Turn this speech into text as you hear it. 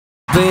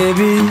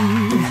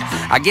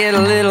I get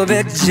a little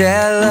bit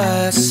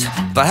jealous,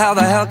 but how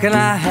the hell can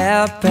I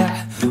help it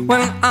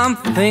when I'm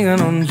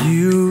thinking on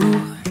you?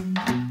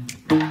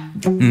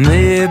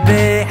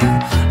 Maybe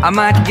I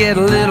might get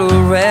a little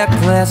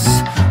reckless,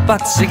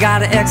 but you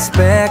gotta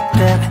expect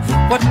it.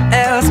 What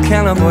else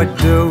can a boy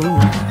do?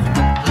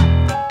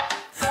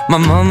 My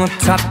mama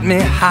taught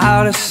me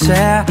how to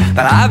share,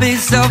 but I be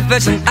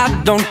selfish and I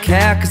don't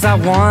care, 'cause I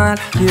want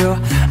you,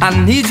 I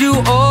need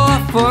you all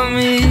for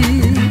me.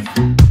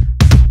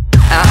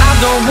 And I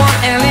don't want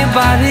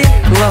anybody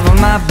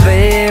loving my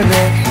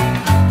baby.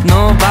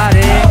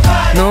 Nobody,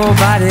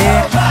 nobody,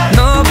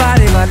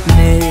 nobody but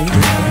me.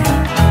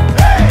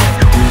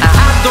 And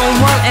I don't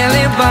want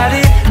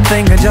anybody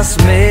thinking just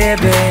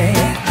maybe.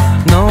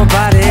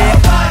 Nobody,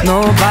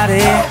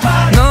 nobody,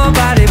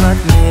 nobody but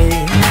me.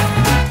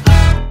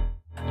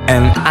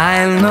 And I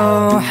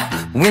know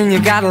when you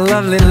got a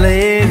lovely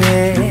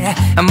lady,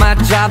 it might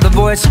drive the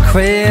boys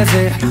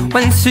crazy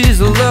when she's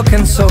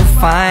looking so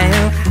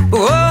fine.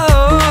 Oh,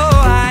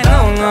 I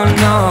know,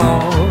 no,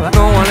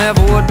 no one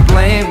ever would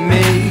blame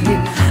me.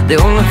 The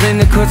only thing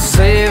that could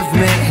save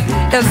me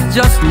is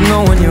just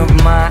knowing you're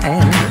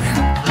mine.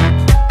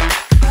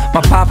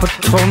 My papa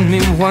told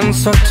me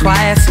once or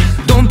twice,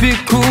 don't be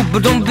cool,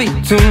 but don't be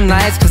too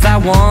nice, 'cause I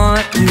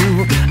want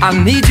you, I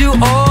need you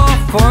all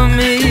for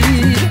me.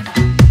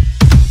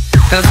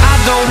 'Cause I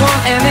don't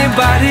want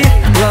anybody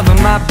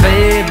loving my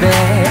baby.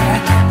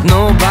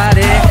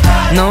 Nobody,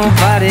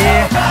 nobody,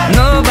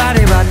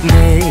 nobody but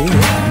me.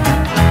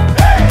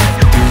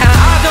 And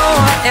I don't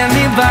want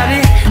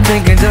anybody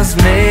thinking just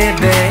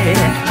maybe.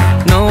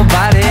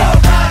 Nobody,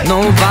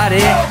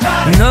 nobody,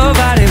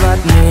 nobody but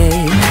me.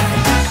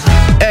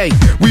 Hey,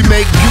 we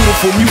make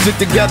beautiful music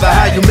together,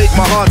 how you make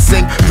my heart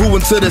sing. Grew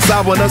into this,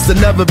 I want us to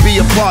never be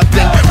apart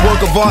thing.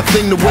 Work of art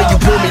thing, the way you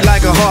pull me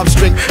like a harp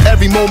string.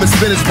 Every moment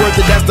spent is worth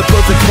it, that's the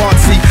perfect part.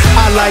 See,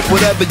 I like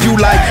whatever you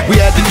like. We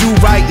had to do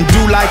right and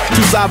do like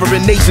two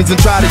sovereign nations and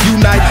try to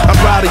unite. I'm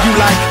proud of you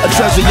like a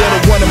treasure, you're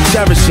the one I'm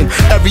cherishing.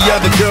 Every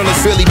other girl is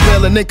really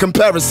paling in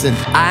comparison.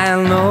 I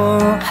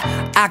know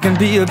I can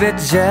be a bit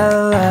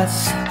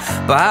jealous,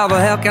 but how the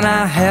hell can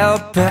I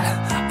help it?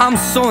 I'm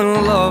so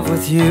in love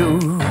with you.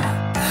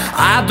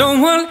 I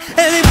don't want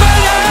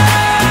anybody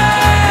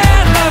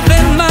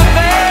loving my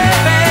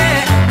baby.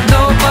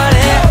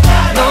 Nobody,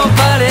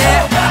 nobody,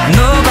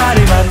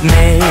 nobody but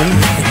me.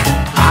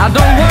 I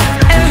don't want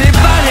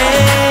anybody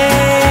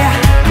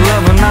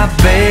loving my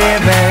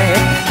baby.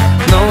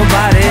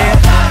 Nobody,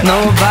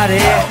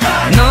 nobody,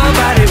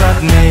 nobody but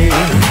me.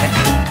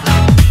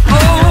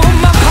 Oh,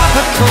 my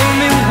papa told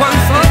me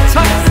once or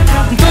twice,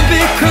 don't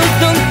be cruel,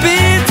 don't be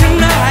too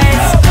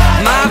nice.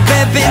 My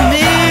baby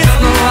needs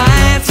no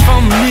lights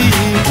from me.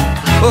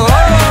 Oh,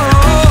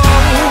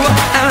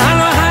 and I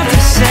know how to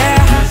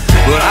share,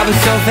 but I'll be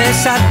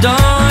selfish, I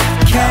don't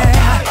care.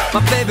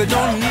 My baby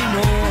don't need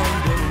no one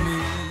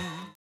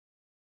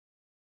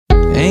but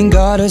me. Ain't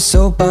got a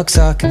soapbox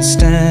I can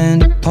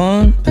stand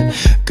upon, but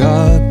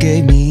God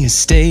gave me a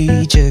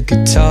stage, a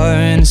guitar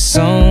and a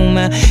song.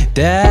 My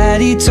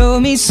daddy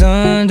told me,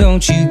 son,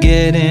 don't you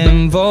get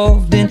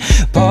involved in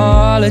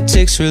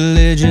politics,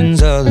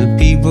 religions, other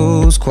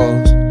people's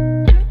quarrels.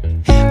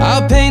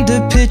 I'll paint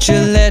the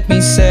picture, let me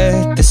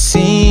set the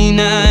scene.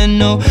 I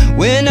know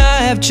when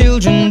I have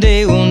children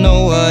they will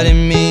know what it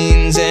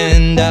means,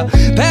 and I'll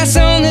pass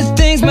on the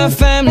things my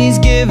family's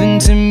given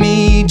to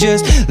me.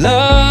 Just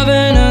love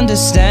and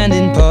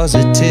understanding,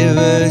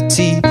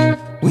 positivity.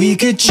 We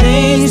could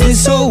change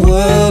this whole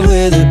world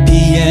with a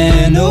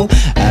piano,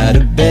 add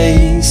a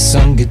bass,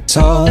 some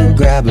guitar,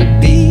 grab a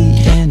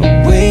beat, and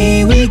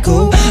away we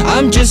go.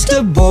 I'm just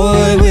a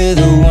boy with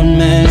a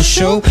one-man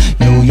show.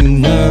 No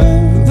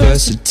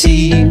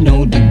university,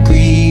 no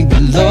degree,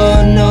 but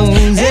Lord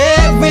knows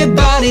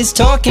everybody's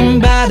talking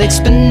about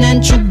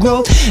exponential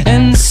growth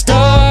and the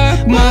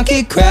stock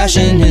market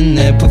crashing in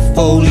their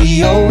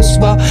portfolios,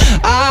 while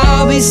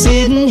I'll be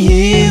sitting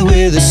here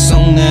with a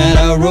song that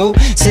I wrote,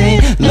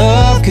 saying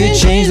love could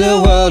change the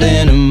world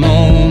in a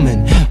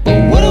moment.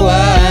 But what do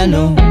I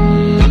know?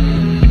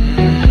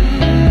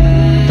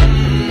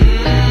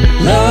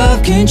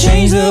 Love can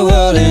change the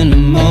world in a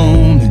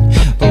moment.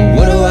 But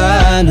what do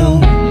I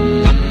know?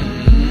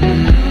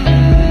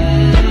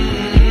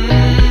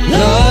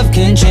 Love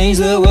can change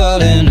the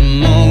world in a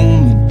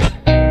moment.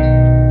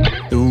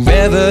 The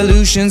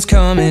revolution's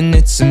coming,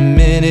 it's a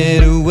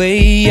minute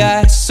away.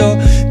 I saw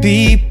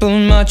people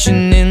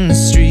marching in the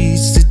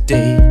streets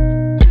today.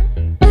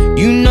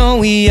 You know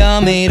we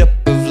are made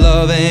up of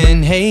love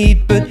and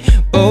hate, but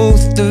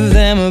both of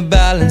them are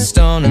balanced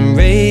on a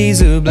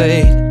razor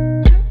blade.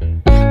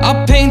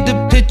 I'll paint the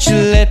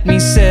picture, let me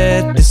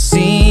set the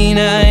scene.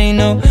 I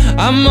know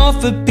I'm all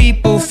for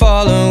people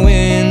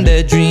following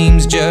their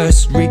dreams.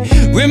 Just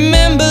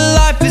remember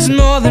life is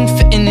more than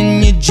fitting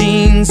in your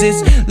jeans.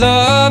 It's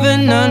love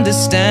and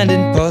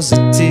understanding,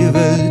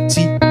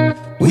 positivity.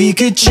 We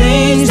could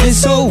change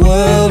this whole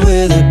world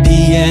with a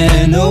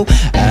piano,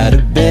 add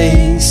a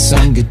bass,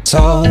 some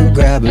guitar,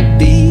 grab a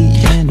beat,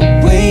 and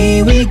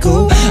away we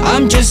go.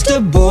 I'm just a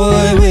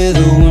boy with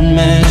a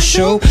one-man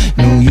show.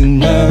 No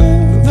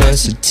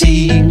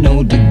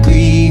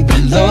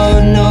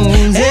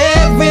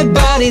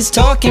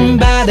talking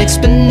about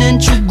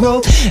exponential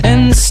growth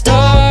and the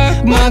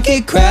stock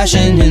market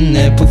crashing in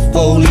their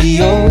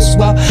portfolios,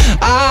 while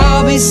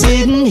I'll be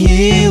sitting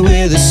here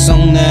with a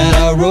song that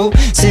I wrote,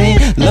 saying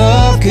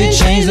love could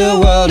change the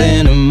world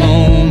in a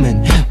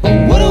moment.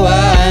 But what do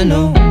I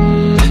know?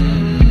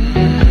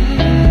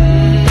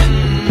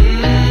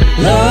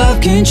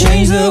 Love can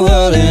change the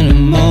world in a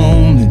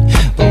moment.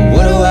 But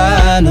what do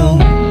I know?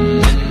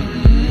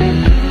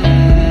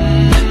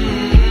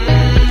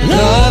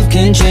 Love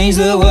can change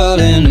the world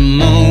in a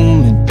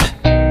moment.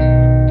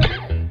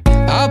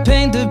 I'll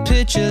paint the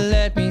picture